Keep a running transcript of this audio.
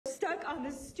on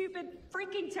this stupid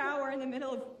freaking tower in the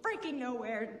middle of freaking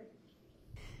nowhere.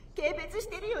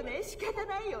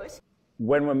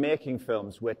 When we're making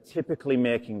films, we're typically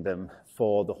making them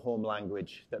for the home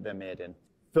language that they're made in.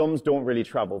 Films don't really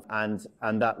travel, and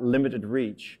that limited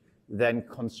reach then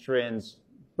constrains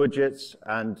budgets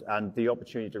and the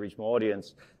opportunity to reach more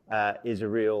audience is a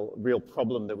real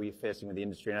problem that we're facing with the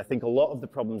industry. And I think a lot of the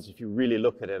problems, if you really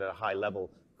look at it at a high level,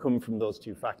 come from those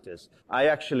two factors. I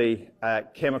actually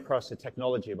came across a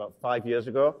technology about 5 years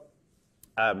ago,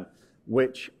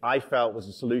 which I felt was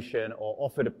a solution or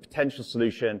offered a potential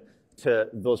solution to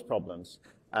those problems.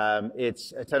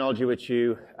 It's a technology which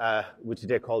you would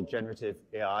today call generative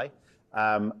AI.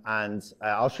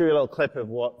 I'll show you a little clip of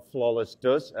what Flawless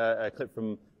does, a clip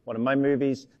from one of my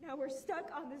movies. Now we're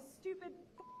stuck on this stupid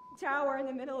tower in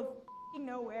the middle of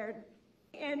nowhere.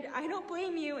 And I don't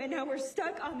blame you, and now we're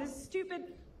stuck on this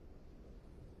stupid...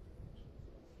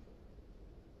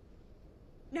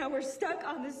 Now we're stuck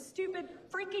on this stupid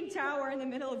freaking tower in the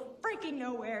middle of freaking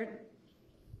nowhere.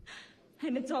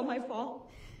 And it's all my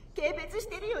fault. I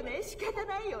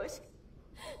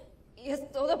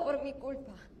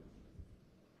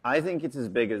think it's as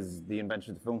big as the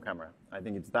invention of the film camera. I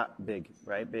think it's that big,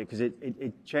 right? Because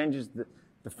it changes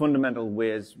the fundamental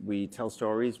ways we tell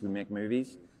stories, we make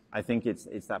movies. I think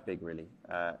it's that big, really.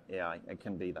 AI, it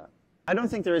can be that. I don't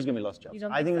think there is going to be lost jobs.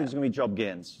 I think there's going to be job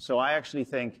gains. So I actually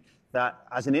think that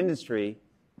as an industry,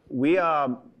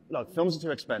 look, films are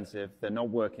too expensive. They're not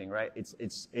working, right?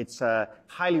 It's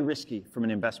highly risky from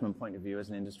an investment point of view as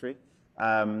an industry.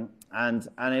 And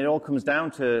it all comes down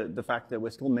to the fact that we're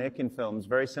still making films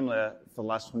very similar for the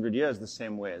last 100 years, the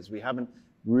same ways. We haven't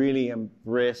really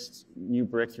embraced new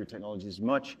breakthrough technologies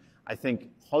much. I think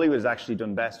Hollywood has actually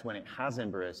done best when it has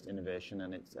embraced innovation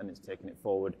and it's taken it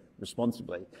forward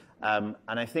responsibly. And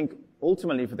I think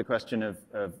ultimately for the question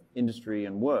of industry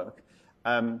and work,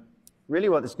 really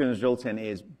what this is going to result in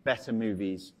is better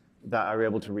movies that are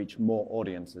able to reach more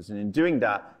audiences. And in doing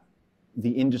that,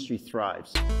 the industry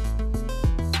thrives.